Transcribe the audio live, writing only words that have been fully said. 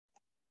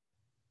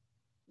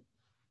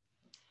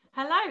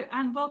Hello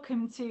and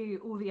welcome to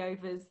All the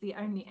Overs, the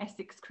only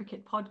Essex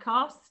cricket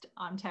podcast.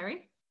 I'm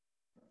Terry.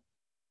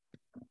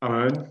 I'm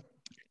Owen.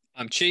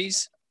 I'm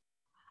Cheese.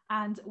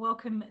 And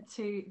welcome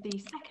to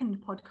the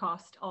second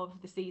podcast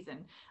of the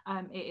season.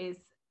 It is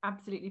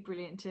absolutely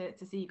brilliant to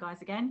see you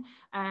guys again.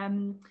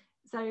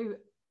 So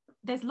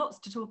there's lots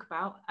to talk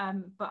about,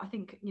 but I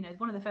think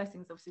one of the first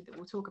things obviously that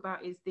we'll talk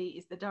about is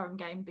the Durham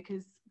game,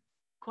 because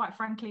quite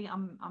frankly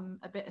I'm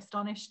a bit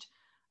astonished.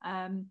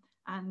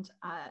 And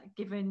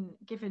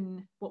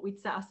given what we'd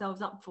set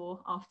ourselves up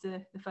for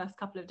after the first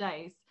couple of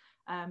days,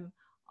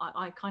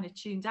 I kind of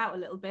tuned out a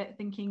little bit,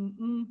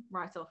 thinking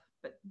right off.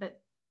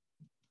 But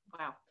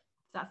wow,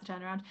 that's the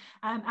turnaround.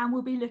 And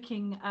we'll be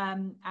looking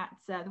at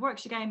the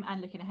Warwickshire game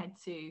and looking ahead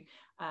to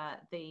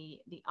the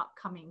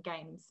upcoming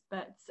games.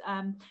 But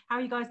how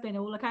are you guys been?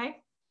 All okay?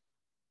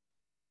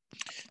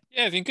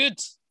 Yeah, been good.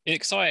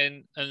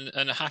 Exciting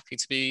and happy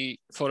to be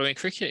following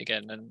cricket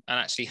again and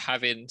actually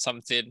having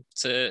something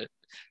to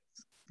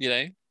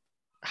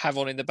have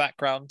on in the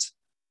background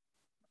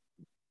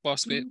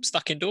whilst we're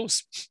stuck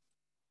indoors.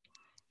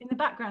 In the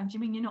background, do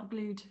you mean you're not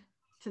glued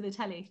to the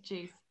telly?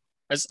 Jeez.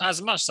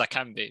 As much as I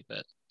can be,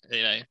 but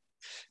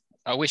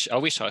I wish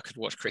I could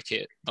watch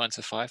cricket 9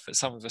 to 5, but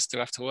some of us still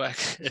have to work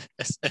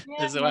as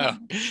well.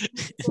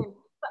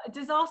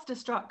 Disaster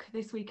struck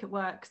this week at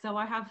work, so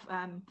I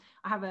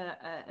have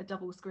a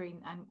double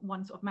screen and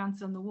one sort of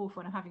mounted on the wall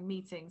for when I'm having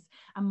meetings,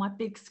 and my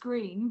big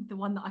screen, the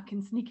one that I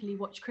can sneakily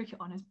watch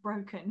cricket on, is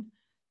broken.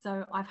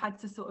 So I've had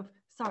to sort of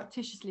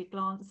surreptitiously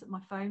glance at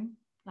my phone,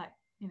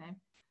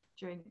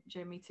 during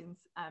meetings.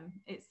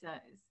 It's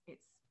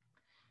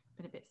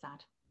been a bit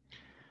sad.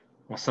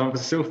 Well, some of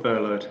us still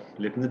furloughed,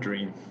 living the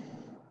dream.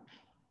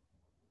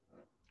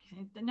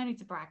 No need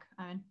to brag,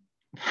 Owen.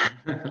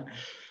 So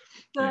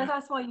Yeah.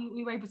 That's why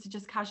we were able to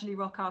just casually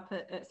rock up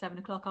at 7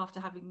 o'clock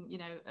after having,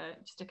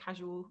 just a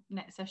casual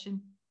net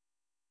session.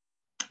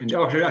 And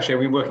actually, I've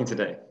been working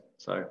today,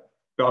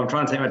 but I'm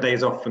trying to take my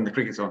days off when the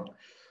cricket's on,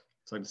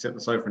 so I can sit on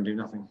the sofa and do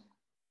nothing.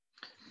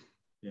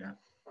 Yeah.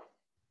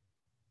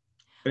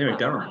 But anyway,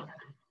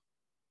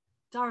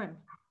 Durham,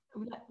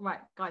 right,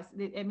 guys.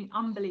 I mean,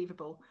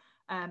 unbelievable.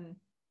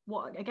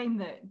 What a game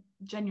that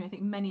genuinely I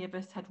think many of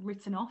us had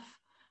written off,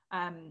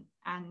 and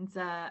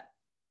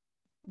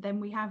then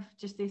we have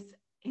just this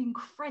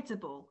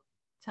incredible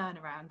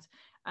turnaround.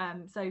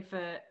 So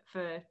for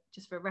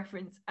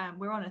reference,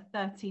 we're on a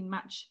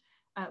 13-match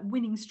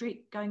winning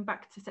streak going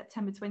back to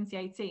September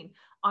 2018.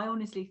 I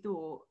honestly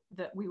thought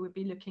that we would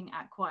be looking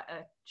at quite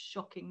a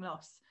shocking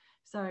loss.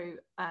 So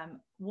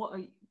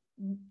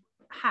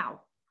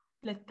how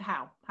did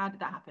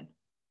that happen?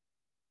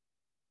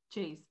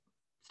 Jeez,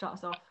 start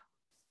us off.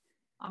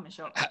 I'm in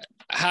shock.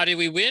 How did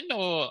we win,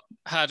 or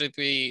how did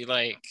we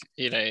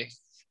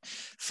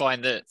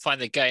find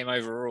the game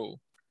overall?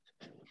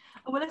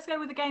 Well, let's go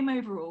with the game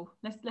overall.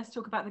 Let's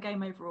talk about the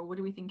game overall. What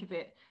do we think of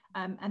it?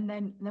 And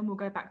then we'll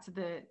go back to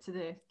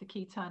the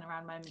key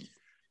turnaround moments.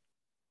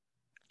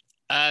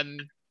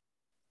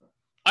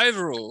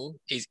 Overall,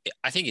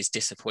 I think it's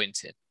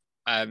disappointing.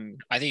 I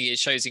think it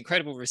shows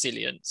incredible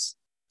resilience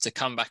to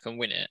come back and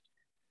win it,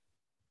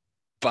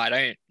 but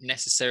I don't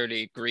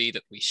necessarily agree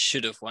that we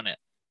should have won it,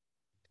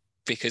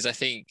 because I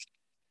think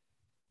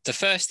the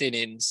first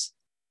innings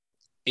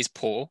is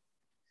poor.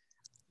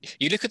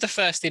 You look at the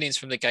first innings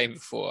from the game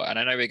before, and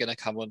I know we're going to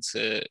come on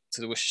to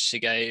the Worcestershire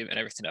game and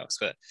everything else,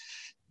 but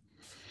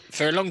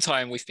for a long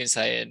time we've been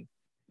saying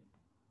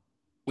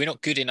we're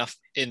not good enough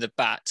in the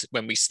bat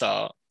when we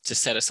start to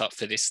set us up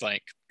for this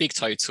big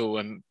total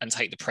and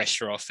take the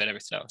pressure off and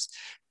everything else.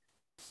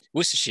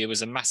 Worcestershire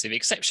was a massive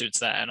exception to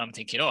that, and I'm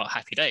thinking,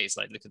 happy days,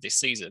 look at this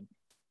season,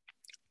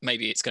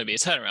 maybe it's going to be a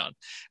turnaround.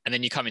 And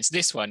then you come into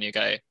this one, you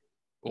go,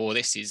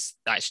 this is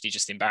actually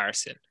just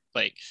embarrassing.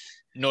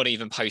 Not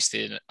even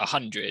posting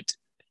 100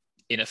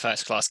 in a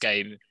first class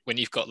game when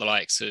you've got the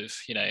likes of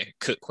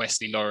Cook,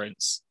 Wesley,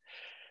 Lawrence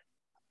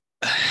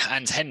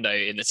and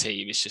Hendo in the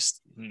team. It's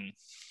just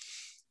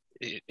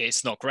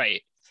it's not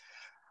great.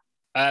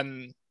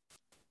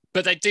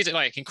 But they did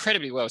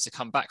incredibly well to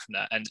come back from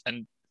that,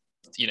 and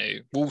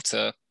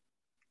Walter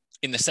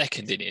in the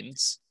second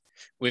innings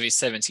with his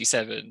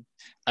 77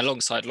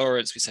 alongside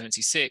Lawrence with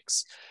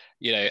 76,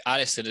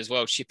 Allison as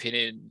well chipping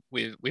in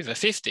with a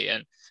 50.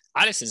 And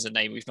Allison's a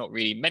name we've not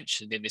really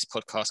mentioned in this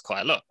podcast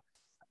quite a lot,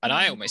 and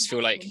I almost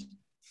feel like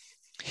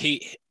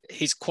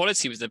his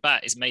quality with the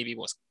bat is maybe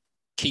what's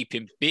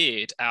keeping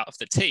Beard out of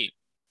the team,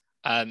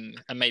 and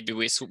maybe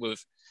we're sort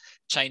of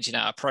changing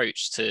our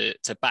approach to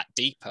bat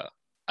deeper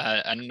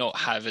and not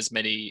have as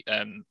many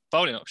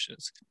bowling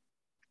options.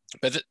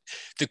 But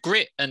the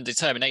grit and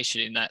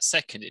determination in that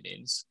second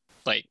innings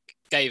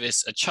gave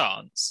us a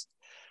chance.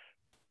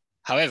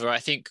 However, I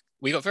think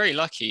we got very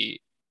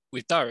lucky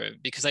with Durham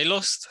because they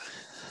lost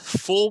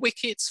 4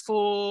 wickets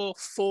for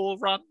 4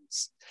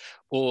 runs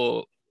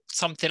or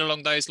something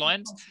along those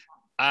lines.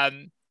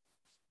 And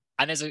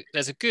there's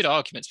a good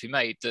argument to be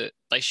made that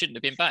they shouldn't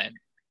have been batting.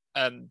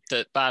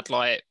 That bad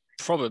light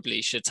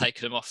probably should have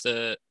taken them off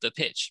the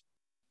pitch.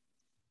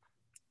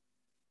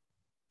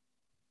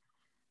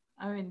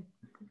 Owen.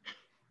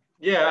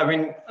 Yeah, I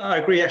mean, I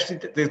agree. Actually,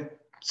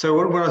 so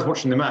when I was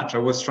watching the match, I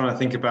was trying to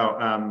think about,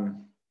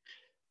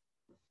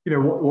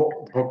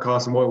 what the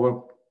podcast and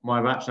what my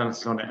match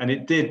analysis on it, and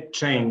it did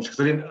change because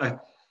I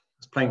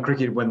was playing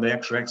cricket when the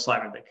extra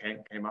excitement that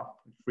came up,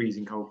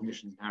 freezing cold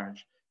conditions in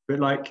Harwich. But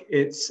like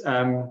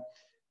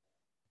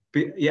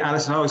but yeah,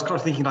 Alison, I was kind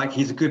of thinking like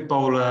he's a good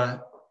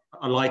bowler.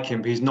 I like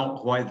him, but he's not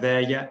quite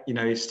there yet.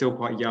 He's still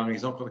quite young.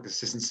 He's not got the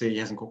consistency. He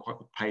hasn't got quite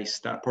the pace.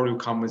 That probably will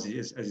come as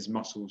his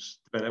muscles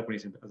develop when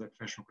he's as a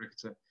professional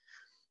cricketer,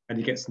 and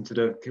he gets into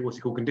the what's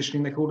it called,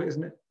 conditioning they call it,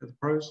 isn't it, at the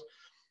pros?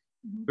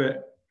 Mm-hmm.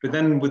 But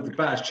then with the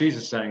bat, as Cheese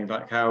is saying,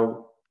 like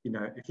how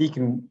if he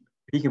can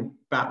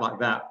bat like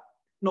that,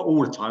 not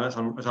all the time.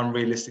 That's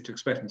unrealistic to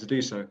expect him to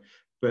do so.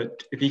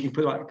 But if he can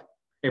put like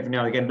every now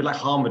and again, but like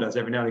Harmer does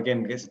every now and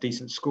again, gets a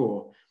decent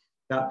score.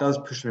 That does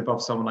push him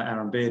above someone like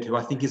Aaron Beard, who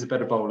I think is a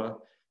better bowler.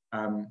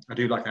 I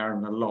do like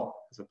Aaron a lot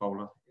as a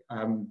bowler,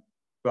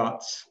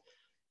 but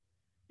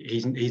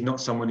he's not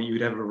someone that you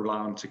would ever rely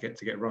on to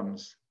get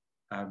runs.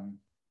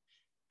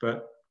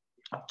 But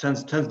in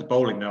terms of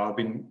bowling, though, I've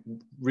been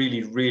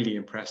really, really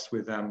impressed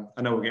with. I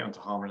know we'll get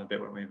onto Harmer in a bit,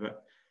 won't we?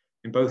 But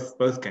in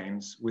both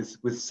games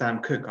with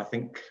Sam Cook, I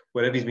think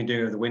whatever he's been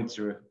doing over the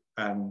winter,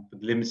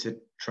 with limited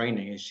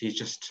training,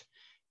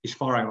 he's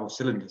firing on all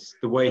cylinders.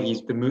 The way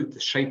the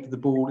shape of the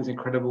ball is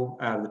incredible.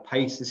 The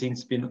pace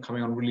seems to be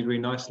coming on really, really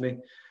nicely.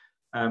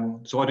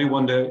 So I do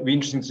wonder, it'd be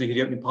interesting to see who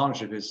the opening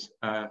partnership is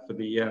for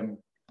the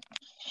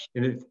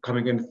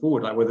coming in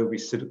forward, like whether we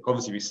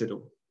obviously we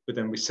Siddle, but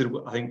then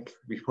I think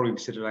we probably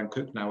Siddle and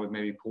Cook now with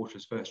maybe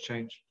Porter's first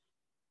change.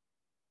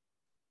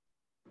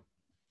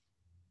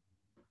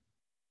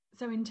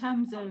 So in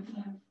terms of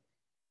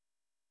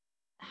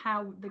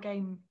how the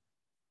game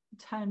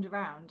turned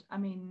around, I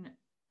mean,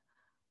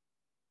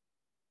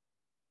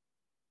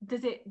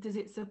 does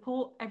it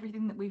support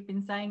everything that we've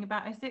been saying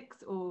about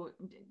Essex, or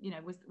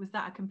was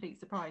that a complete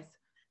surprise?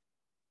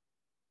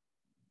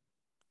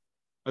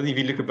 I think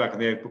if you look back on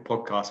the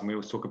podcast, and we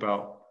always talk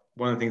about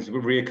one of the things, a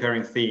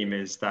reoccurring theme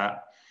is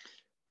that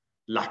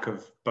lack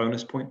of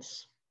bonus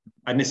points,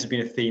 and this has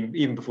been a theme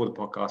even before the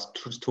podcast,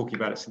 just talking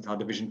about it since our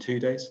Division 2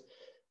 days.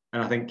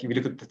 And I think if you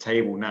look at the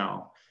table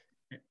now,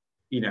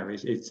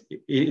 it's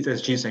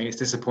as you're saying, it's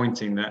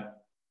disappointing that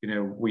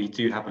we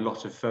do have a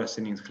lot of first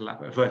batting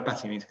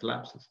innings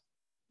collapses.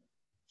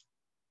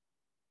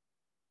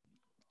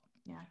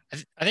 Yeah,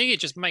 I think it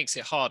just makes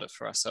it harder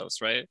for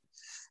ourselves, right?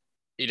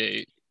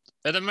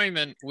 At the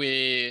moment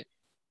we're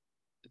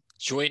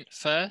joint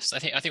first. I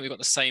think we've got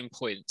the same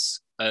points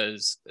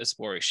as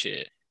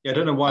Warwickshire. Yeah, I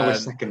don't know why we're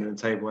second in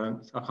the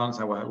table. I can't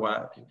say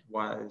why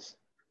it is.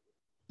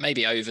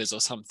 Maybe overs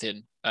or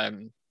something.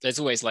 There's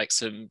always like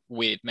some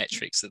weird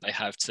metrics that they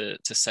have to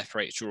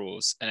separate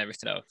draws and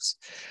everything else.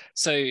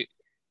 So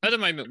at the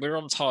moment we're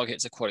on target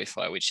to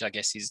qualify, which I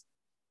guess is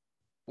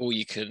all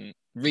you can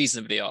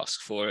reasonably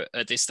ask for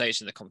at this stage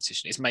in the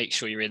competition, is make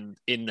sure you're in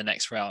the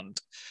next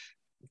round,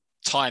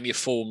 time your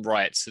form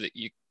right so that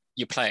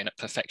you're playing at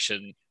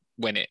perfection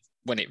when it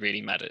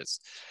really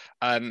matters.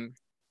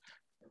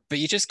 But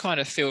you just kind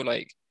of feel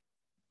like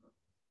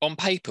on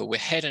paper we're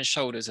head and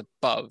shoulders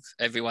above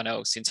everyone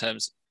else in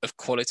terms of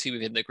quality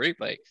within the group.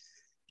 Like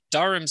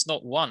Durham's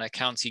not won a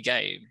county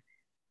game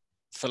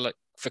for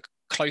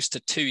close to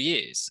 2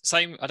 years.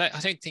 Same, I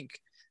don't think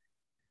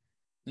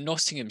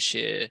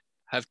Nottinghamshire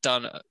have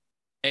done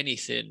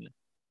anything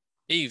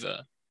either.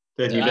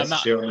 They do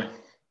Leicestershire.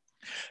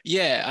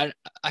 Yeah,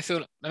 I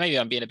feel maybe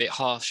I'm being a bit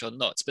harsh on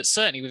Notts, but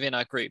certainly within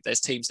our group, there's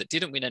teams that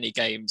didn't win any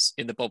games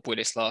in the Bob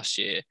Willis last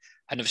year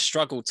and have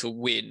struggled to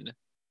win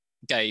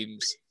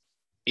games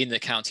in the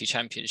county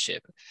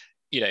championship.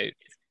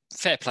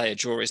 Fair play, a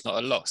draw is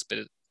not a loss, but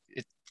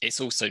it's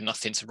also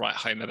nothing to write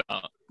home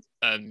about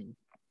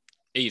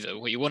either.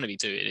 What you want to be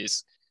doing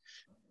is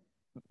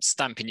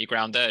stamping your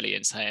ground early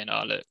and saying,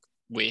 "Oh, look,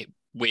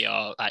 we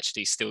are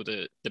actually still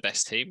the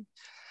best team."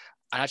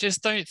 And I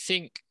just don't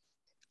think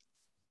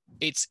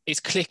it's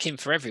clicking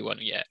for everyone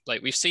yet.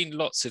 Like we've seen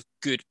lots of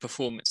good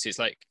performances,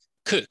 like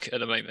Cook at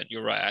the moment.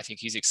 You're right. I think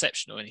he's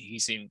exceptional and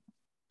he's in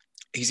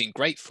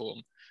great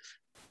form.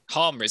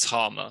 Harmer is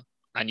Harmer,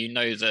 and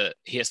that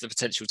he has the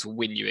potential to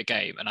win you a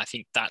game. And I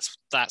think that's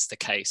the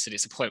case. And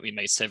it's a point we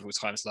made several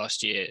times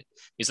last year,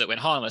 is that when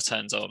Harmer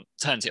turns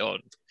it on,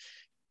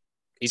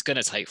 he's going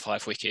to take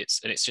 5 wickets.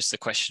 And it's just a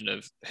question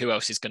of who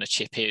else is going to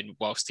chip in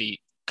whilst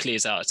he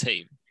clears out a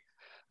team.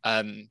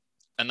 And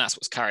that's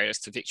what's carried us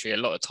to victory a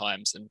lot of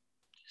times. And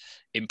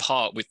in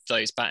part with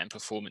those batting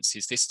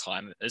performances this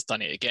time has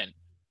done it again.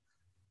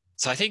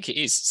 So I think it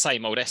is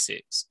same old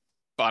Essex,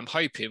 but I'm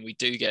hoping we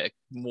do get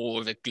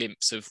more of a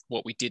glimpse of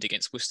what we did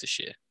against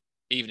Worcestershire,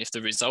 even if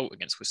the result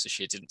against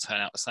Worcestershire didn't turn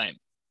out the same.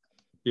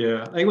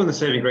 Yeah, I think one of the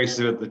saving graces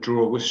of the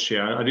draw of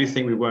Worcestershire, I do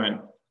think we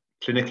weren't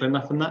clinical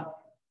enough in that.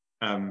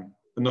 I'm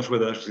not sure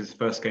whether that's his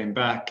first game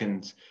back,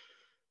 and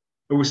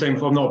I was saying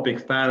I'm not a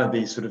big fan of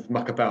these sort of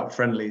muckabout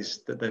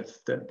friendlies that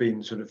have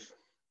been sort of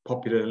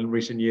popular in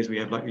recent years. We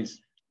have like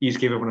these, you just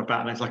give everyone a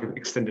bat and it's like an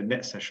extended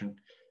net session.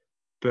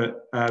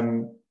 But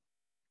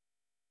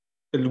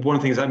one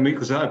of the things that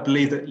because I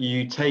believe that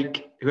you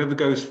take whoever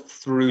goes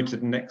through to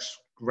the next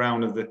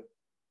round of the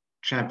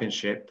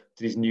championship,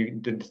 to these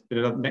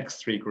the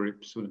next three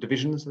groups or the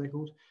divisions, are they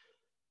called?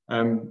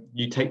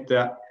 You take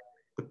the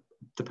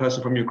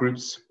person from your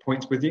group's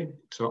points with you.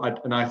 So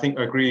I think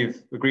I agree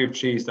with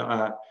Cheese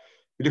that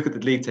we look at the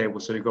league table.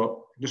 So we've got,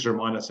 just to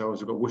remind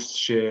ourselves, we've got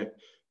Worcestershire,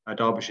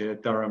 Derbyshire,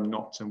 Durham,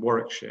 Notts, and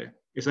Warwickshire.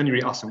 It's only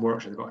really us and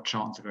Warwickshire that have got a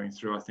chance of going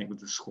through, I think, with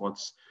the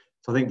squads.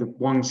 So I think the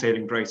one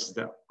saving grace is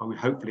that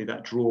hopefully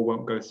that draw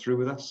won't go through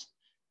with us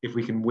if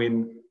we can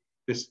win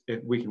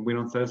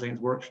on Thursday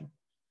against Warwickshire.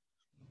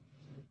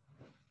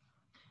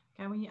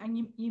 Okay,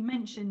 and you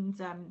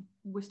mentioned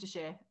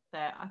Worcestershire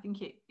there. I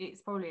think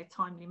it's probably a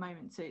timely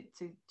moment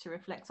to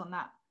reflect on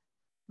that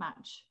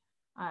match.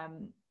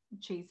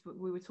 Cheese,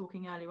 we were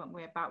talking earlier, weren't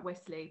we, about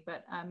Wesley,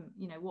 but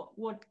you know,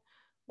 what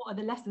are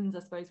the lessons I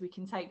suppose we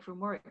can take from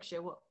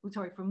Warwickshire?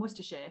 From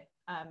Worcestershire?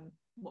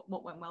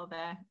 What went well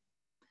there?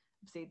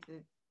 Obviously,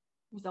 the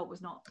result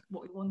was not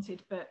what we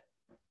wanted, but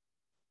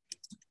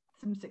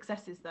some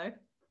successes though.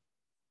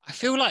 I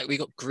feel like we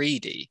got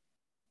greedy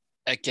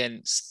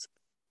against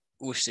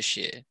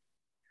Worcestershire.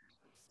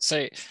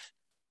 So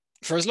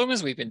for as long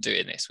as we've been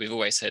doing this, we've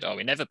always said,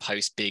 we never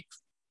post big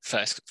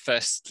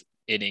first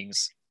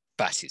innings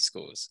batted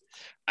scores.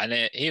 And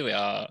here we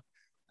are,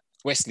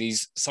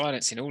 Wesley's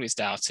silencing all his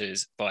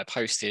doubters by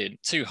posting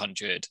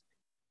 200.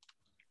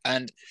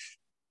 And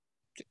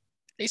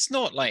it's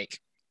not like,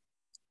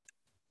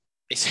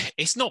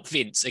 it's not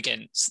Vince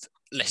against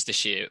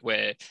Leicestershire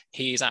where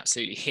he is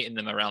absolutely hitting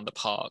them around the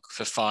park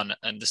for fun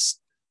and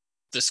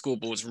the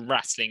scoreboard's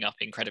rattling up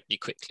incredibly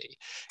quickly.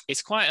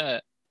 It's quite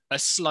a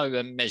slow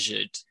and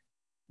measured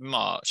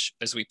march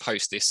as we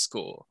post this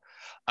score.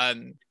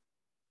 And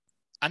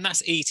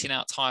that's eating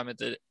out time of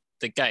the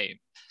game.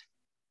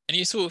 And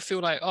you sort of feel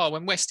like,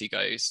 when Westy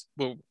goes,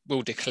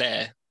 we'll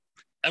declare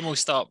and we'll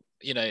start,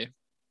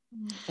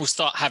 we'll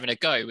start having a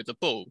go with the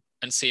ball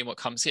and seeing what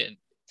comes in.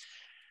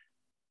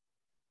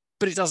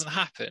 But it doesn't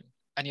happen.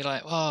 And you're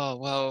like,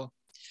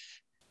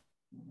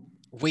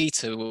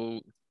 Wheater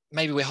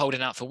maybe we're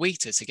holding out for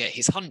Wheater to get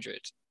his 100.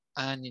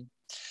 And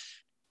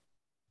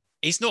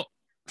he's not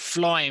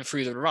flying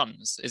through the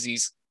runs as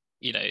he's,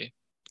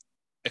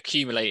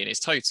 accumulating his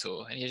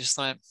total. And you're just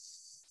like,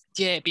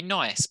 yeah, it'd be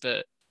nice,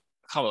 but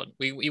come on,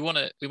 we want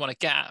to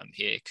get at him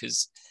here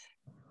because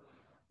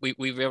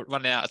we're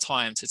running out of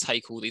time to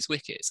take all these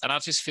wickets. And I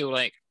just feel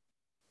like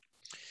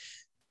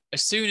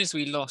as soon as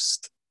we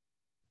lost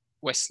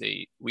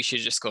Wesley, we should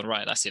have just gone,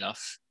 right, that's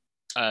enough.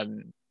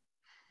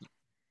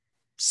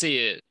 See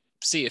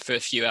it for a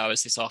few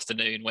hours this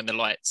afternoon when the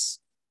lights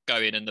go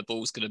in and the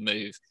ball's going to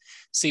move,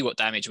 see what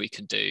damage we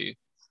can do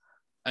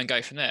and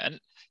go from there.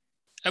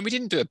 And we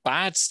didn't do a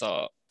bad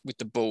start with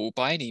the ball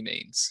by any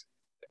means,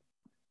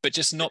 but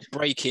just not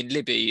breaking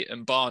Libby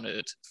and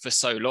Barnard for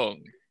so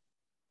long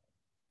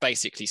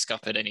basically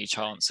scuppered any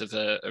chance of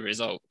a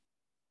result.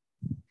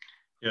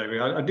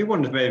 Yeah, I do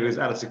wonder if maybe it was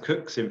Alistair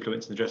Cook's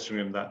influence in the dressing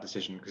room, that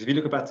decision, because if you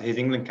look back to his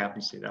England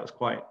captaincy, that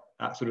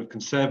sort of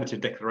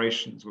conservative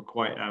declarations were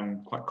quite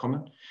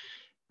common.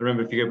 I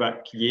remember if you go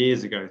back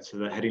years ago to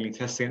the Headingley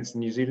Test against the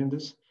New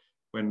Zealanders,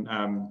 when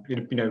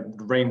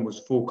rain was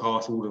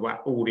forecast, all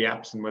the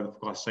apps and weather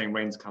forecasts saying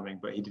rain's coming,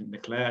 but he didn't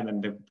declare,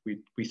 and then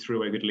we threw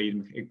away a good lead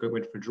and it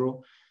went for a draw.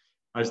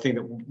 I just think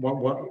that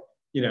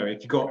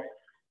if you got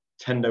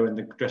Tendo in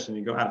the dressing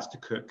room, you got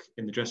Alistair Cook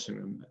in the dressing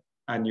room,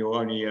 and you're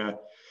only a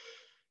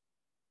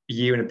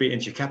year and a bit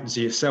into your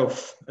captaincy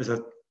yourself as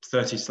a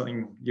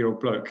 30-something-year-old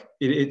bloke,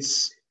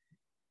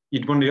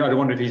 I'd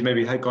wonder if he's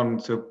maybe had gone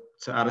to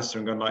Alistair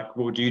and gone like,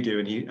 what would you do?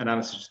 And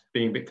Alistair's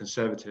being a bit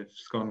conservative,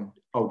 has gone,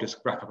 just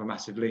rack up a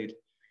massive lead.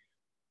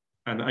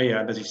 And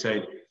as you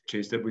say,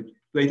 Cheese, that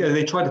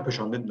they tried to push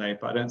on, didn't they?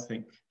 But I don't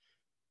think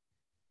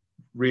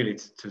really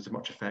to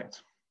much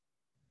effect.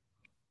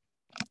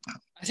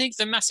 I think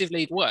the massive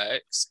lead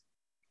works,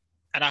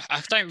 and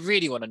I don't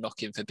really want to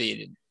knock him for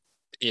being,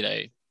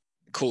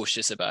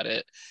 cautious about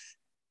it,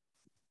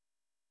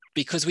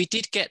 because we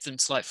did get them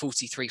to like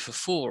 43 for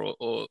 4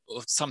 or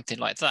something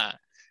like that,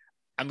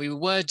 and we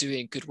were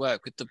doing good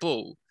work with the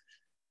ball.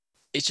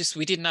 It's just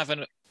we didn't have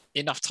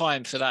enough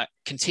time for that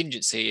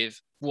contingency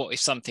of what if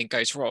something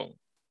goes wrong.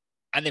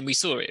 And then we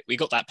saw it. We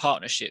got that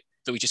partnership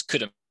that we just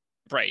couldn't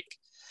break.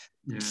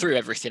 Yeah. Threw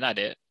everything at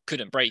it,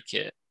 couldn't break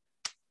it.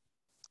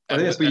 I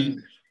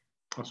think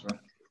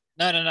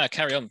No,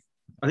 carry on.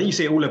 I think you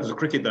see at all levels of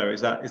cricket though,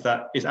 is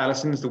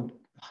Allison's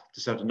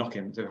just have to knock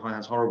him. So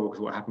that's horrible because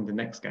what happened the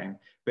next game.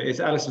 But is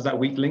Allison's that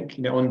weak link?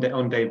 On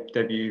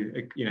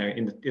debut,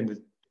 in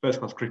the first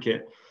class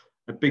cricket,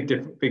 a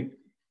big.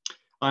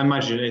 I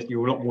imagine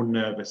you're a lot more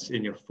nervous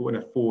in a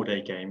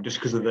 4-day game just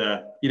because of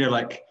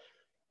like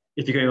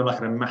if you're going on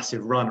like a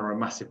massive run or a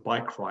massive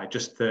bike ride,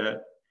 just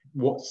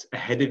what's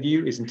ahead of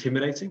you is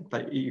intimidating.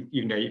 Like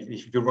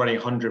if you're running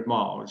 100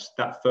 miles,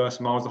 that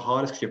first mile is the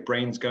hardest because your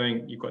brain's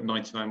going. You've got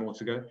 99 more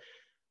to go.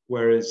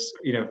 Whereas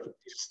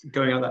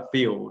going out that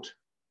field.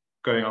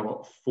 I've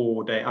got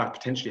 4 days. I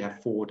potentially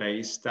have 4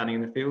 days standing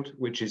in the field,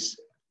 which is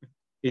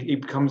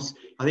it becomes,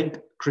 I think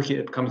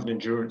cricket becomes an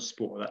endurance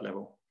sport at that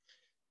level.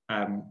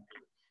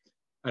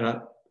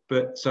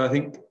 So I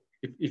think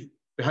if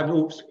they have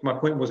all, my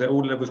point was at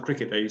all levels of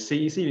cricket, you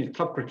see in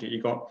club cricket,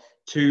 you've got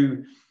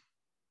two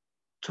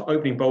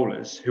opening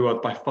bowlers who are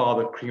by far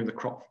the cream of the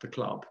crop for the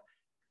club,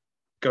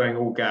 going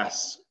all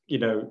gas,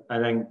 and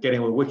then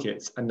getting all the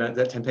wickets, and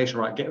that temptation,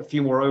 right, get a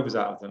few more overs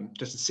out of them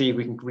just to see if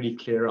we can really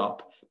clear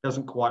up. It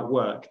doesn't quite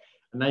work.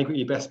 And now you've got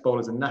your best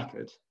bowlers are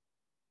knackered,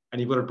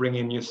 and you've got to bring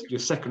in your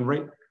second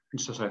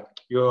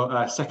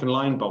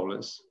line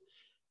bowlers.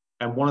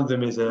 And one of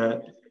them is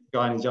a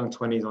guy in his young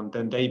 20s on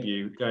then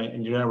debut,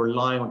 and you're now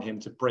relying on him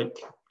to break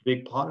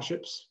big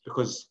partnerships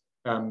because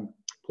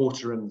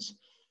Porter and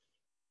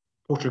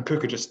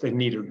Cook are just, they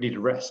need a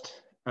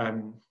rest.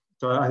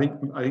 So I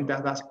think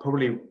that's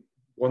probably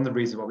one of the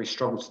reasons why we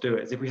struggle to do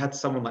it. Is if we had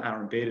someone like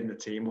Aaron Beard in the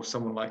team or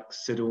someone like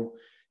Siddle,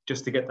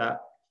 just to get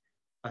that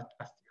a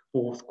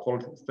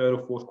third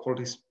or fourth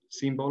quality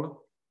seam bowler,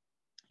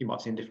 you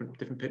might see a different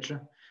picture.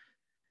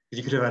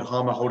 Because you could have had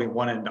Harmer holding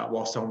one end up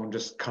while someone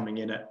just coming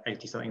in at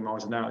 80 something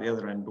miles an hour at the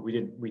other end, but we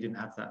didn't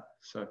have that.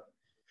 So,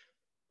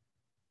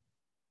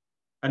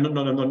 and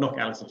not knock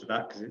Allison for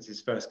that because it's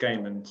his first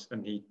game, and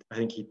I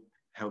think he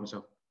held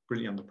himself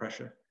brilliantly under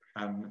pressure.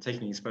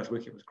 Taking his first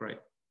wicket was great.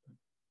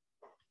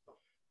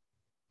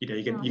 You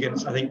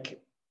get. I think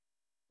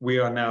we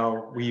are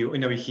now.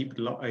 We keep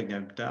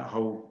that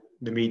whole.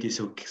 The media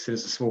still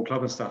considers a small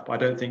club and stuff, but I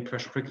don't think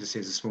professional cricket is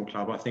a small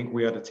club. I think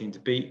we are the team to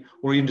beat,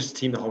 or even just a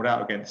team to hold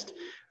out against.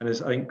 And I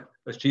think,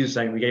 as Jesus was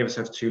saying, we gave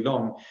ourselves too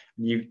long.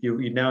 And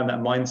you're now in that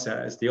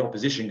mindset as the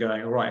opposition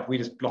going, all right, if we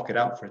just block it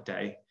out for a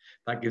day,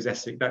 that gives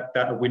Essex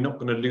that we're not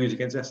going to lose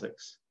against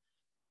Essex,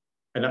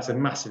 and that's a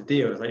massive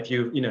deal. It's like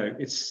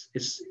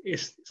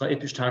it's like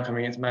Ipswich Town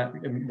coming against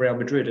Real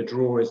Madrid. A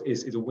draw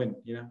is a win,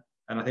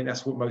 And I think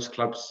that's what most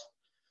clubs.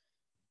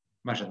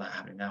 Imagine that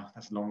happening now.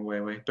 That's a long way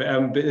away.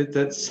 But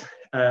that's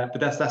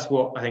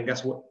what I think.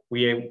 That's what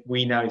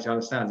we now need to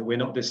understand, that we're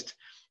not this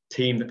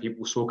team that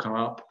people saw come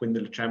up, win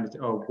the Champions.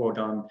 Oh, well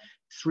done!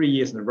 3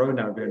 years in a row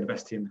now, we're the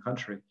best team in the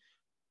country.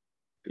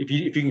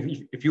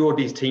 If you're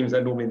these teams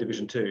that are normally in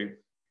Division 2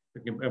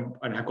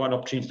 and have got an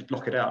opportunity to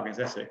block it out against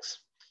Essex,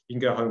 you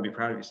can go home and be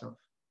proud of yourself.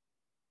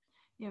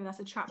 Yeah, but that's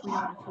a trap we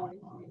don't want to fall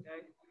into,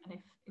 though. And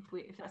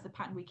if that's a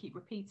pattern we keep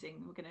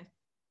repeating, we're going to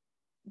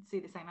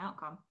see the same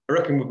outcome. I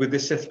reckon with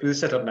this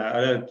setup now,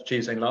 I know Chi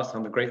was saying last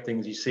time, the great thing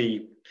is you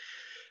see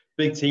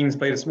big teams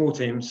play the small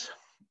teams,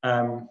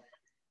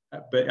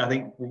 but I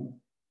think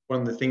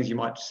one of the things you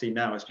might see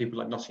now is people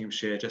like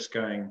Nottinghamshire just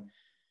going,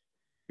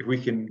 if we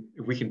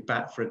can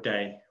bat for a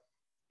day,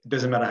 it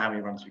doesn't matter how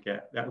many runs we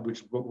get, that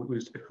was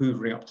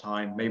hoovering up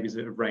time, maybe it's a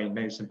bit of rain,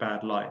 maybe some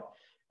bad light,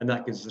 and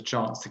that gives us a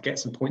chance to get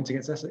some points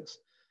against Essex.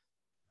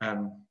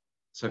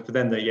 So for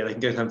them, they can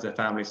go home to their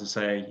families and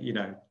say,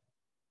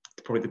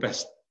 probably the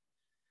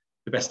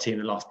best team in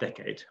the last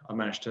decade I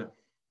managed to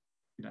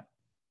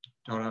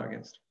hold out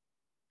against.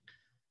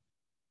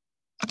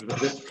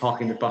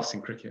 Parking the bus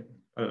in cricket.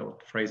 I don't know what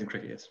the phrase in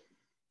cricket is.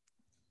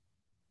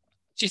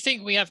 Do you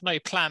think we have no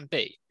plan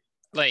B?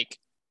 Like,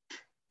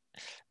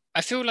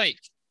 I feel like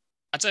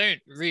I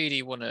don't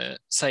really want to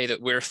say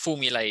that we're a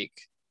formulaic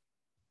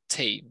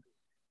team,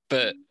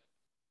 but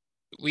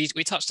we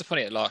touched upon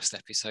it last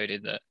episode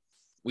in that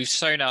we've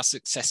shown our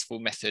successful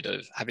method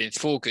of having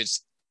 4 good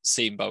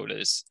seam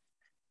bowlers,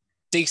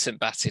 decent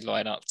batting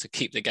lineup to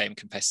keep the game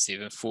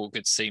competitive, and 4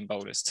 good seam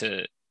bowlers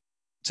to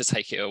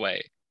take it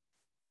away.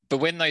 But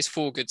when those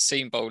 4 good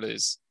seam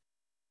bowlers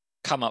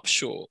come up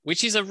short,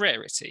 which is a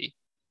rarity,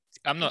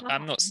 I'm not,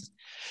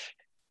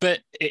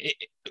 but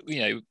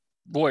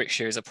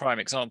Warwickshire is a prime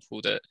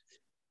example that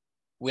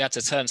we had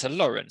to turn to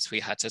Lawrence,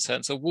 we had to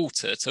turn to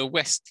Walter, to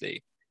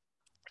Westley,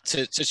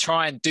 to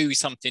try and do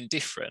something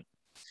different.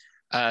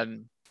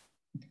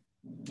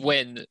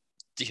 When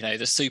the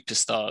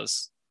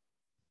superstars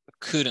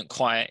couldn't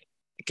quite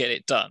get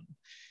it done.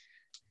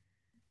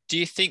 Do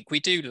you think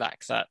we do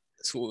lack that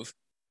sort of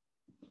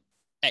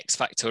X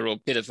factor or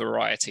bit of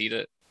variety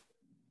that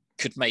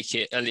could make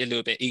it a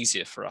little bit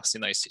easier for us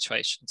in those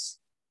situations?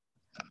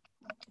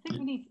 I think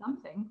we need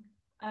something,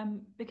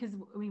 because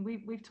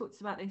we've talked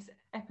about this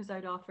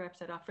episode after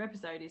episode after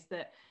episode, is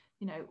that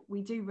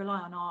we do rely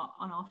on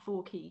our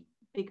 4 key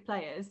big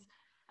players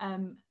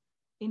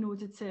in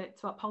order to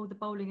uphold the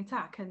bowling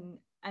attack,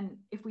 and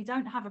if we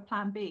don't have a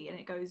plan B and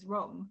it goes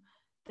wrong,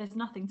 there's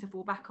nothing to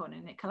fall back on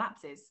and it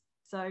collapses.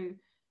 So,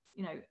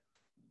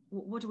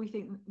 what do we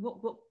think?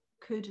 What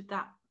could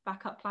that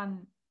backup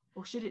plan,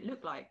 or should it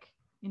look like?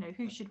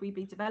 Who should we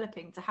be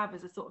developing to have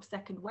as a sort of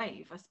second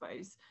wave, I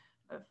suppose,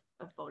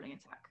 of bowling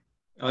attack?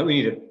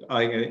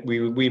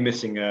 We're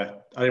missing I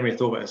didn't really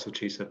thought about this until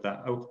she said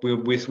that.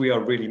 We are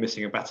really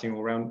missing a batting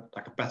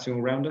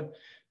all-rounder.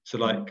 So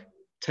like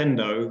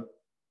Tendo,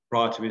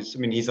 prior to his,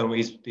 he's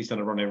done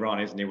a run Iran,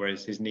 isn't he? Where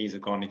his knees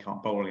have gone, he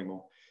can't bowl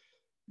anymore.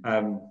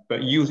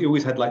 But you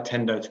always had like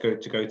Tendo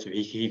to go to.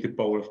 He could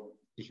bowl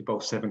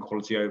 7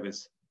 quality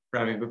overs.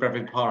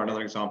 Bradley Parr,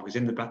 another example, he's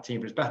in the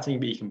team for his batting,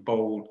 but he can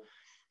bowl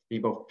He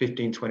bowled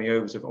 15, 20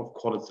 overs of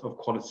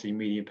quality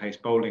medium pace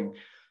bowling.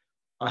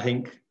 I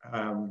think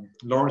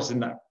Lawrence is in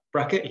that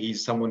bracket.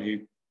 He's someone who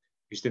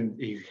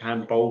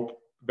can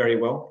bowl very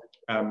well.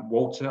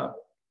 Walter,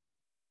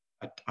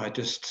 I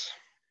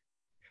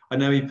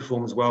know he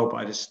performs well,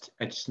 but it's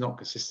just not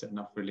consistent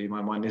enough, really, in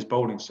my mind. His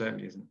bowling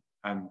certainly isn't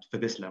for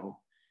this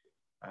level.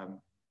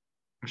 I'm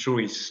sure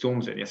he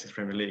storms it in the Essex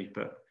Premier League,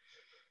 but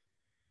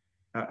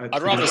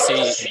I'd rather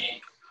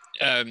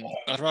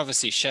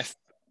see Chef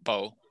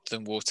bowl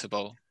than Walter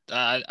bowl.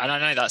 And I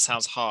know that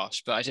sounds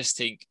harsh, but I just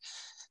think,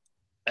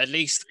 at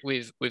least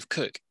with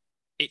Cook,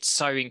 it's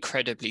so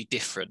incredibly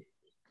different.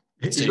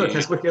 He's got a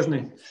test wicket, hasn't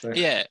he? So.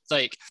 Yeah,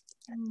 like,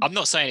 I'm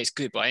not saying it's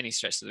good by any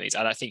stretch of the means,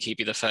 and I think he'd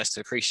be the first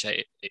to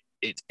appreciate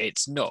it.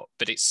 It's not,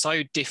 but it's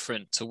so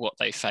different to what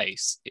they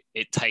face.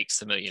 It takes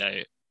them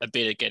a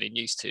bit of getting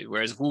used to.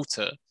 Whereas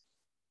Walter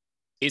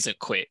isn't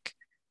quick,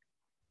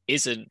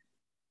 isn't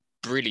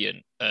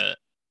brilliant at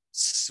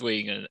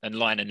swing and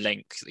line and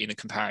length in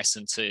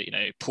comparison to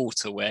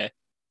Porter, where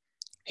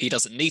he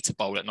doesn't need to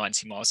bowl at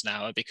 90 miles an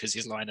hour because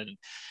his line and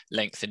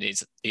length and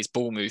his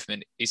ball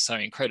movement is so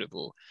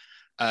incredible.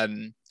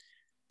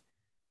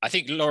 I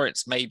think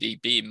Lawrence may be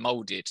being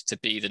moulded to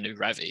be the new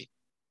Ravi,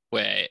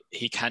 where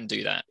he can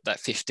do that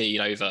 15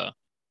 over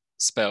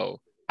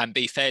spell and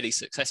be fairly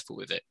successful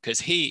with it,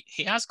 because he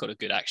has got a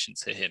good action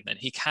to him and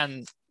he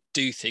can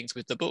do things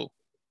with the ball.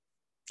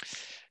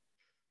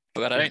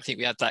 But I don't think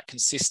we had that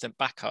consistent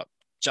backup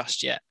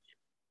just yet.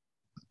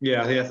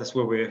 Yeah, I think that's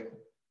where we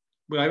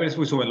were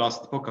talking about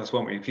last of the podcast,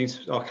 weren't we?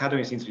 Our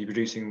academy seems to be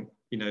producing,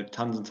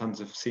 tons and tons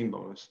of seam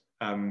bowlers.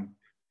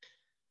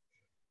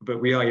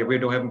 But we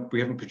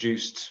haven't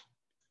produced,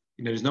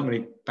 there's not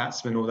many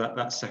batsmen or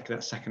that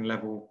second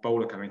level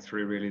bowler coming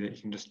through, really, that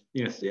you can just,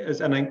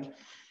 and then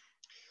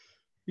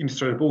you can just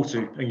throw the ball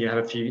to, and you have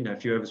a few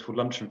overs before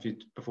lunch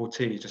and before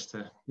tea, just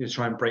to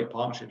try and break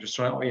partnership, just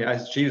try,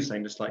 as she was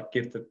saying, just like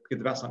give the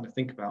batsman to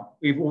think about.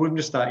 Even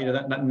just that,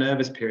 that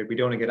nervous period, we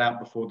don't want to get out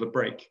before the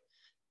break.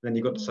 Then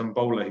you've got some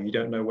bowler who you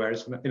don't know where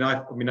it's going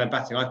to,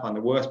 batting, I find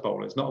the worst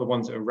bowlers, not the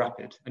ones that are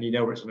rapid and you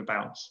know where it's going to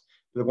bounce,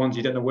 but the ones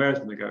you don't know where it's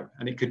going to go.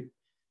 And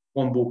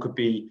one ball could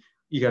be,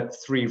 you get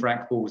 3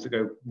 rank balls that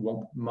go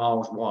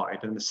miles wide,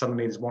 and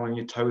suddenly there's one on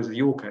your toes of the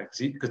Yorker,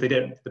 because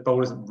the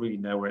bowler doesn't really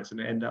know where it's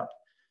going to end up.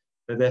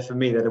 They're for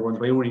me, they're the ones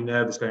where you're already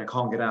nervous, going, I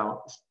can't get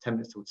out, it's 10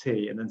 minutes till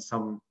tea, and then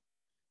some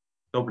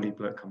dobbly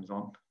bloke comes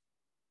on.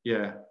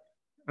 Yeah.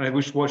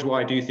 And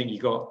why I do think you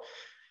got,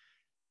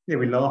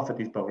 we laugh at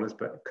these bowlers,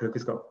 but Cook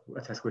has got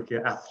a test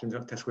wicket, Atherton's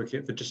got a test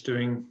wicket for just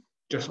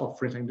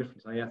offering something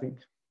different. So yeah, I think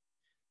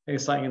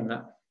there's something in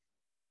that.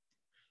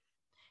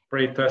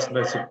 Brave person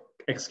to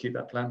execute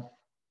that plan.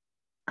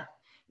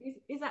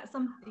 Is that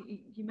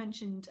something you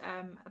mentioned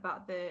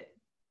about the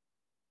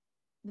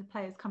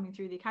players coming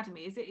through the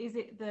academy? Is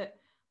it that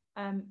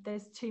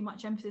there's too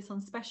much emphasis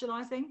on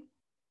specialising?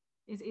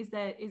 Is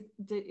there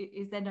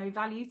no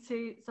value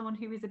to someone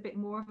who is a bit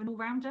more of an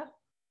all-rounder?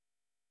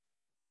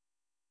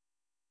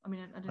 I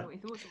mean, I don't know what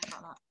your thoughts are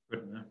about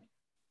that.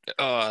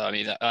 Oh, I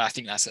mean, I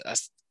think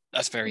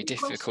that's very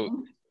difficult.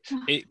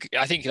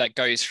 I think that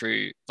goes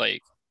through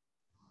like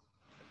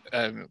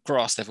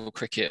grass level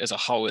cricket as a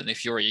whole, and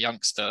if you're a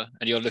youngster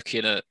and you're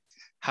looking at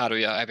how do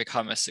I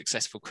become a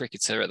successful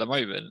cricketer at the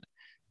moment,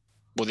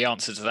 well, the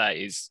answer to that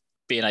is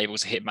being able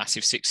to hit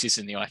massive sixes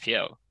in the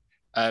IPL.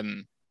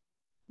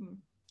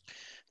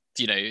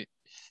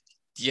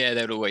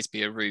 There'll always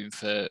be a room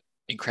for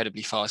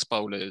incredibly fast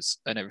bowlers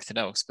and everything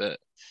else, but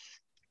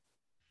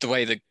the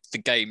way the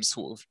game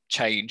sort of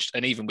changed,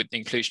 and even with the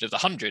inclusion of the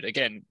 100,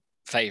 again,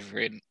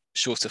 favouring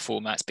shorter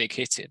formats, big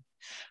hitting,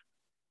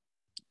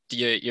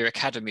 your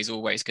academy is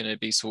always going to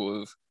be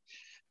sort of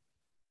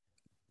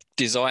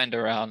designed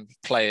around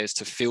players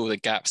to fill the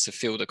gaps, to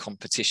fill the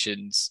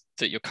competitions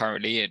that you're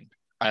currently in.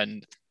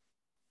 And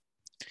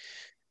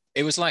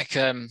it was like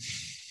in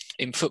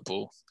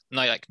football,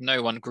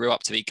 no one grew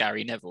up to be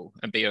Gary Neville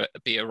and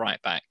be a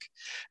right back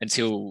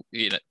until,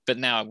 but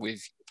now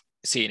with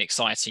seeing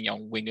exciting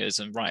young wingers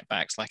and right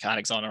backs like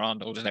Alexander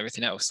Arnold and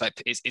everything else,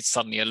 like it's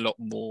suddenly a lot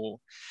more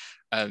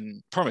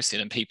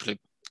promising, and people are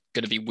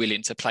going to be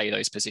willing to play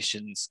those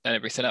positions and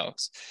everything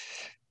else.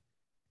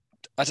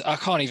 I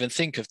can't even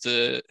think of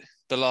the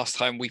last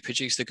time we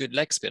produced a good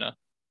leg spinner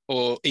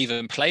or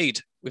even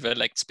played with a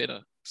leg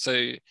spinner.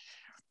 So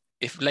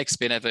if leg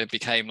spin ever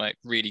became like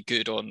really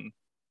good on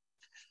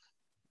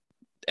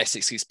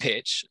Essex's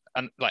pitch,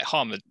 and like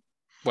Harmon,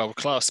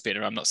 world-class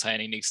spinner, I'm not saying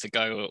he needs to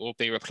go or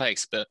be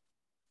replaced, but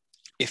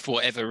if for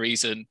whatever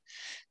reason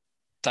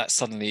that's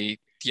suddenly,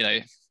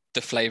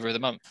 the flavour of the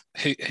month,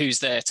 who's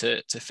there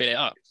to fill it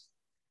up?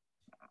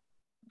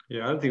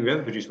 Yeah, I don't think we've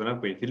ever produced one,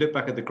 have we? If you look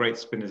back at the great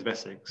spinners of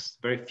Essex,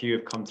 very few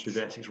have come through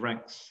the Essex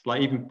ranks.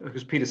 Like even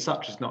because Peter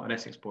Such is not an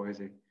Essex boy, is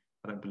he?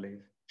 I don't believe.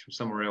 He's from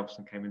somewhere else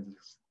and came into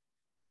this.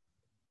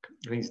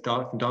 I think he's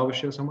from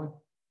Derbyshire or somewhere. I'm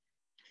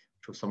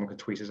sure someone could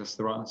tweet us that's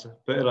the right answer.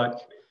 But I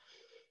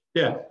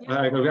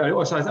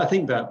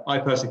think that I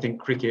personally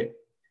think cricket,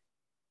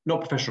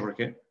 not professional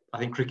cricket, I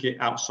think cricket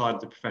outside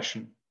of the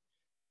profession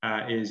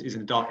is in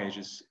the dark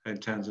ages in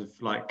terms of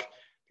like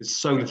there's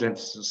so little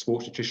emphasis on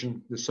sports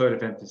nutrition. There's so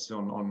little emphasis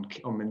on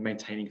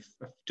maintaining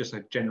just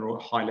a general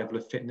high level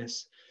of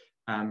fitness.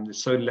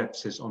 There's so little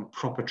emphasis on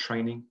proper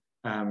training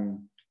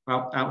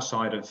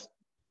outside of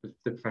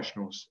the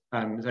professionals.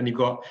 And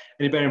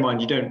bear in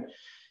mind,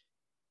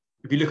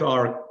 if you look at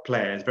our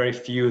players, very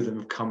few of them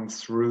have come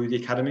through the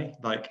academy.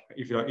 Like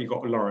if you've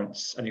got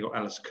Lawrence and you've got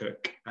Alice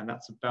Cook, and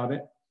that's about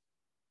it.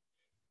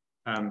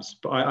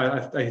 But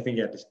I think,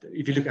 yeah,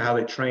 if you look at how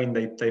they train,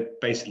 they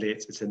basically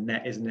it's a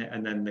net, isn't it?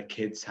 And then the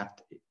kids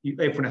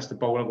everyone has to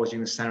bowl, otherwise you're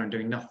going to stand and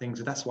doing nothing.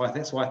 So that's why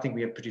I think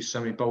we have produced so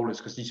many bowlers,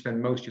 because you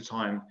spend most of your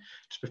time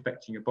just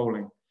perfecting your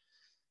bowling.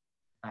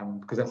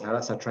 Because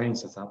that's our training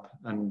setup,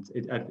 and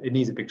it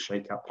needs a big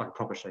shake-up, like a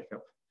proper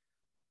shake-up,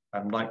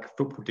 like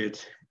football did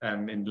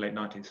in the late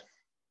 90s.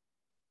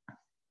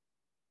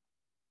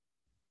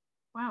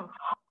 Wow.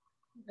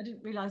 I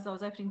didn't realise I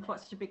was opening quite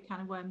such a big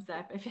can of worms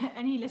there. But if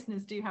any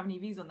listeners do have any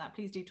views on that,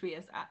 please do tweet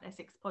us at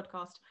Essex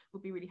Podcast.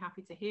 We'll be really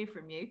happy to hear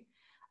from you.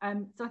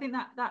 So I think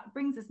that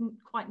brings us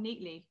quite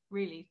neatly,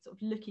 really, sort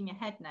of looking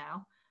ahead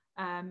now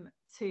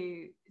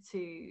to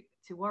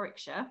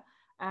Warwickshire.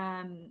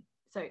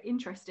 So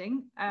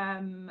interesting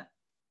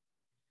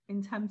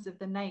in terms of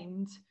the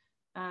named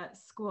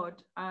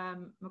squad.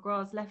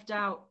 McGrath's left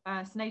out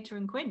Snater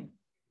and Quinn.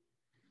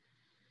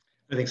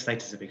 I think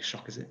Snater's a big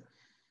shock, is it?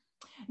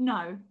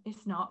 No,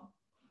 it's not.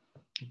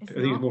 I think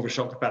it's more of a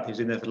shock the fact he was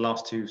in there for the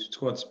last two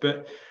squads.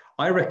 But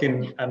I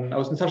reckon, and I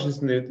was in touch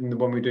with this in the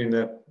one we were doing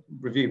the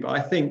review, but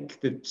I think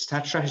the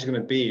strategy is going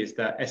to be is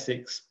that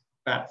Essex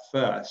bat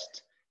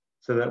first.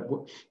 So that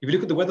if you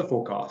look at the weather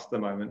forecast at the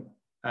moment,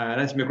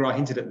 and Anthony McGrath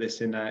hinted at this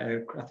in,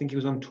 I think he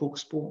was on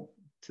TalkSport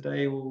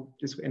today or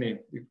this, anyway,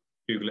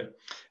 Google it.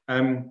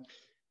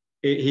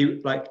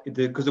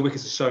 Because the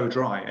wickets are so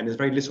dry and there's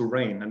very little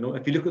rain, and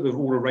if you look at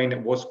all the rain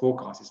that was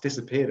forecast, it's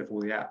disappeared of all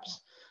the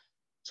apps.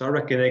 So I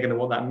reckon they're going to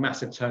want that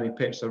massive turning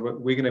pitch. So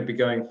we're going to be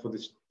going for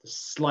this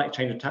slight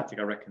change of tactic,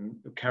 I reckon,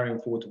 of carrying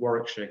forward to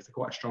Warwickshire, because they're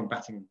quite a strong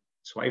batting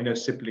squad, even though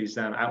Sibley's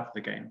out for the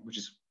game, which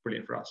is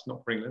brilliant for us,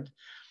 not for England.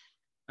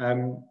 We're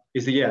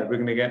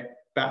going to get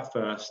bat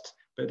first,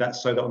 but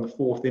that's so that on the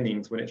fourth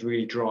innings, when it's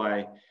really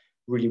dry,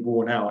 really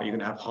worn out, you're going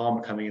to have Harmer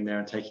coming in there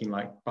and taking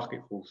like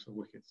bucketfuls of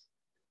wickets.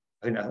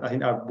 I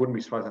think I wouldn't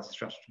be surprised that's the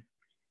strategy.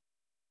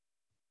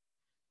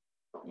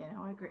 Yeah,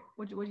 I agree.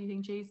 What do you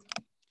think, Cheese?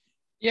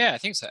 Yeah, I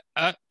think so.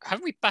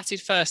 Haven't we batted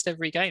first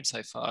every game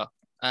so far?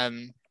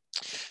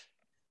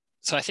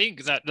 So I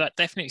think that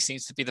definitely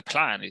seems to be the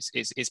plan.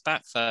 Is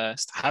bat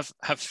first.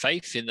 Have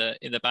faith in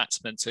the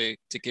batsman to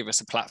give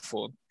us a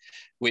platform,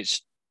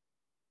 which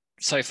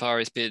so far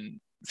has been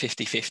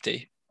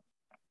 50-50,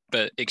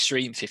 but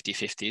extreme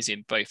 50-50s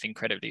in both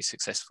incredibly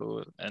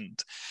successful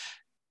and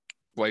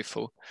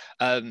woeful.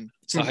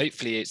 So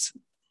hopefully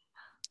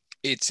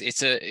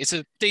it's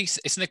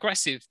an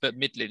aggressive but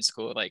middling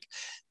score. Like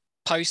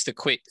post a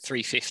quick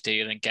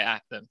 350 and then get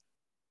at them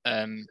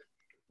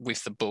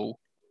with the ball.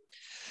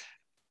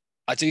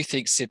 I do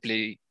think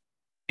Sibley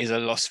is a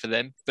loss for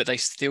them, but they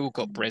still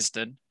got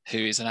Bresden, who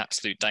is an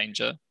absolute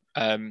danger.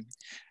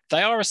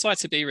 They are a side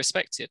to be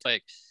respected.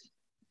 Like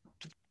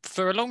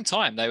for a long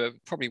time, they were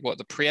probably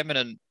the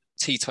preeminent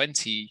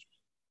T20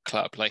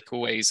 club, like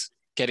always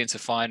getting to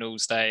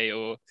finals day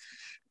or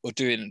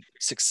doing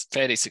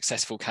fairly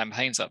successful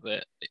campaigns up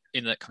there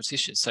in that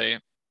competition. So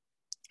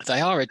they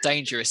are a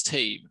dangerous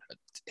team.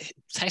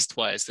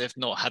 Test-wise, they've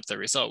not had the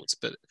results,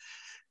 but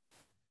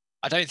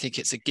I don't think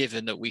it's a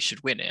given that we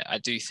should win it. I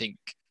do think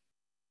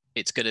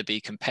it's going to be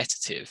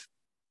competitive,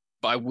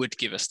 but I would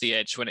give us the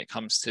edge when it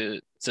comes to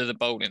the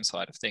bowling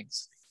side of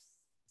things.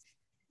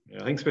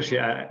 Yeah, I think especially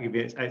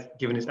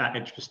given it's at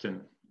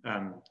Edgbaston,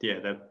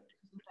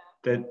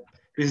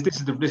 this is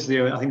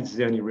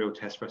the only real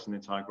test for us in the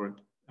entire group.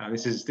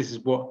 This is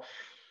what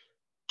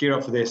gear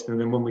up for this, and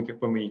then when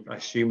we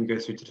assume we go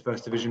through to the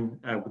first division,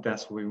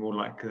 that's what we're more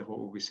like what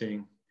we'll be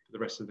seeing for the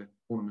rest of the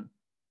tournament.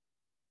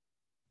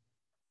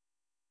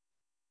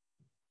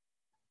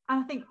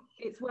 And I think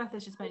it's worth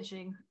us just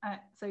mentioning.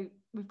 So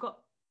we've got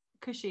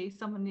Cushy,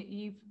 someone that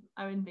you've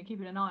been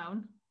keeping an eye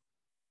on.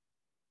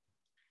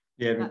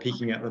 Yeah, been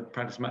peeking at the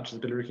practice matches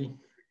of Billericay.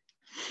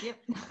 Yep.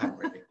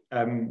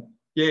 I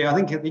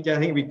think it'd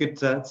be good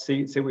to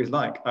see what he's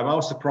like. I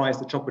was surprised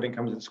that Chopper didn't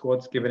come to the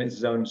squad, given it's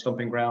his own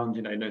stomping ground.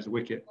 He knows the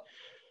wicket,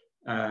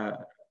 and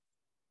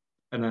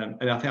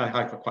I think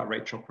I quite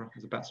rate Chopper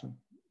as a batsman.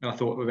 And I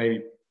thought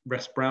maybe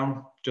rest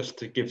Brown just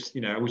to give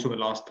we talked about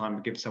last time,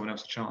 to give someone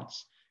else a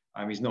chance.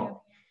 He's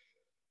not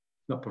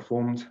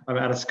performed.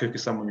 Alice Cook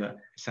is someone that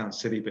sounds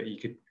silly, but he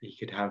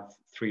could have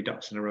 3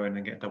 ducks in a row and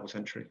then get a double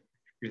century.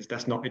 It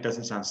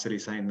doesn't sound silly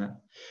saying that.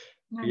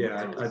 No,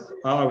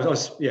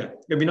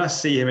 it'd be nice to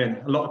see him in.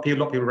 A lot of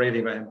people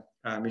raving about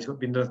him. He's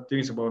been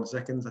doing some well in the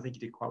seconds. I think he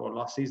did quite well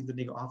last season. Didn't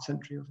he? Got half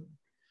century or something.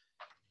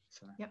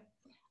 So. Yep.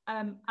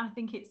 I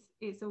think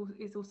it's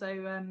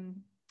also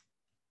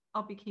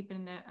I'll be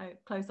keeping a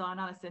close eye on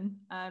Allison,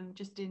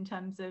 just in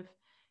terms of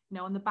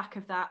on the back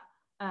of that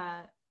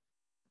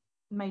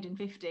maiden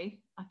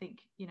 50. I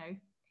think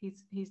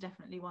he's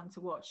definitely one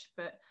to watch.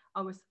 But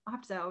I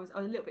have to say I was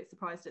a little bit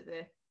surprised at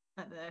the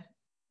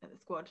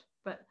squad,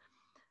 but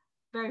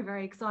very,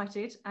 very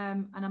excited.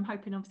 And I'm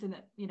hoping obviously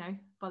that, you know,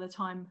 by the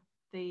time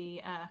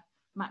the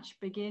match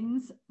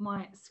begins,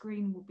 my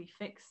screen will be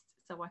fixed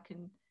so I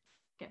can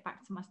get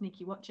back to my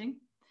sneaky watching.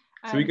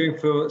 So we're going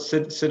for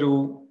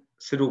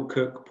Siddle,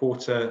 Cook,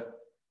 Porter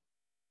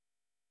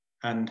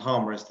and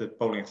Harmer as the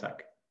bowling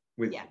attack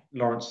with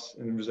Lawrence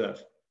in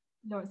reserve.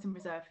 Lawrence in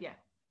reserve, yeah.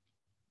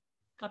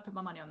 I'd put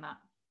my money on that.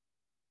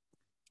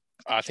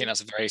 I think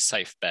that's a very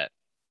safe bet.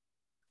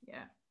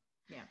 Yeah,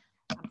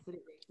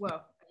 absolutely.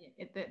 Well,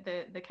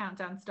 the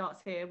countdown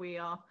starts here. We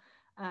are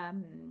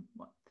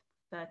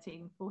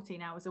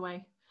 13-14 hours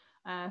away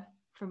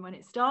from when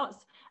it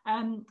starts.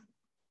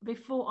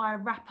 Before I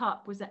wrap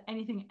up, was there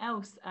anything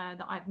else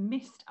that I've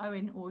missed,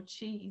 Owen or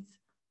Cheese,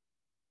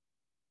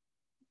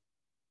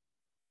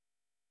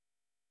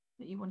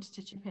 that you wanted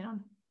to chip in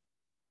on?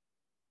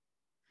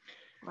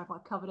 Or have I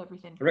covered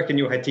everything? I reckon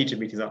your head teacher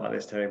meetings aren't like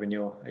this, Terry, when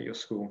you're at your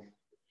school.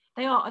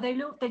 They are. They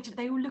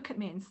all look at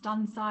me in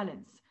stunned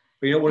silence.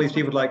 But you know what these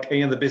people, like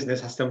any other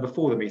business, has done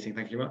before the meeting.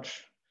 Thank you very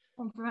much.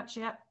 Thank you very much.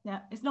 Yeah.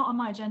 It's not on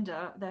my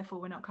agenda, therefore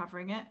we're not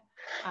covering it.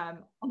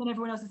 And then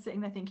everyone else is sitting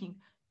there thinking,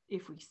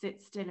 if we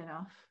sit still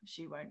enough,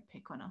 she won't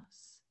pick on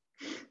us.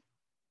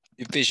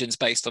 Your vision's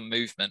based on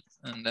movement,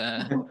 and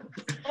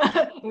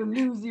it'll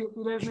lose you if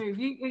you don't move.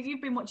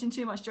 You've been watching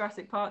too much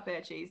Jurassic Park there,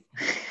 Cheese.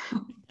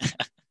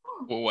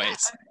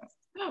 Always.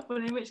 Well,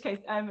 in which case,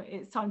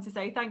 it's time to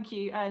say thank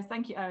you,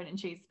 Owen and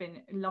Cheese. It's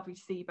been lovely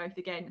to see you both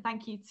again.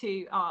 Thank you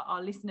to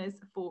our listeners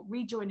for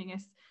rejoining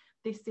us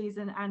this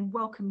season, and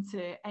welcome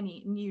to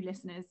any new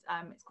listeners.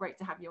 It's great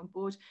to have you on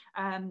board.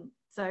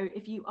 So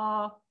if you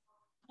are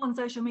on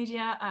social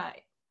media,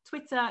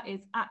 Twitter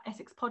is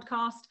 @Essex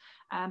Podcast.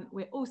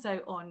 We're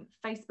also on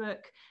Facebook,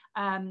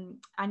 and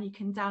you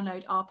can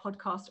download our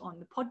podcast on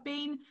the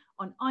Podbean,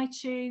 on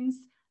iTunes,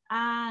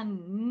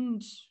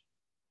 and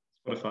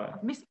Spotify.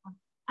 I've missed one.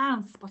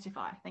 And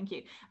Spotify, thank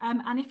you.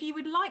 And if you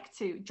would like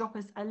to drop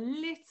us a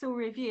little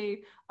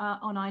review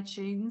on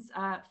iTunes,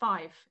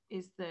 5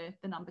 is the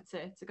number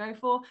to go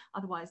for.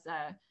 Otherwise,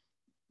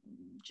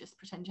 just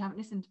pretend you haven't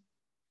listened.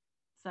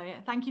 So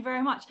yeah, thank you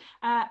very much.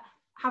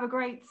 Have a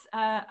great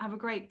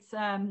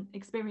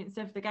experience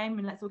of the game,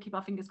 and let's all keep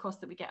our fingers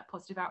crossed that we get a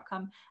positive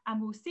outcome.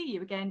 And we'll see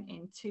you again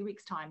in 2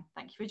 weeks' time.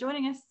 Thank you for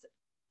joining us.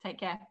 Take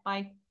care.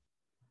 Bye.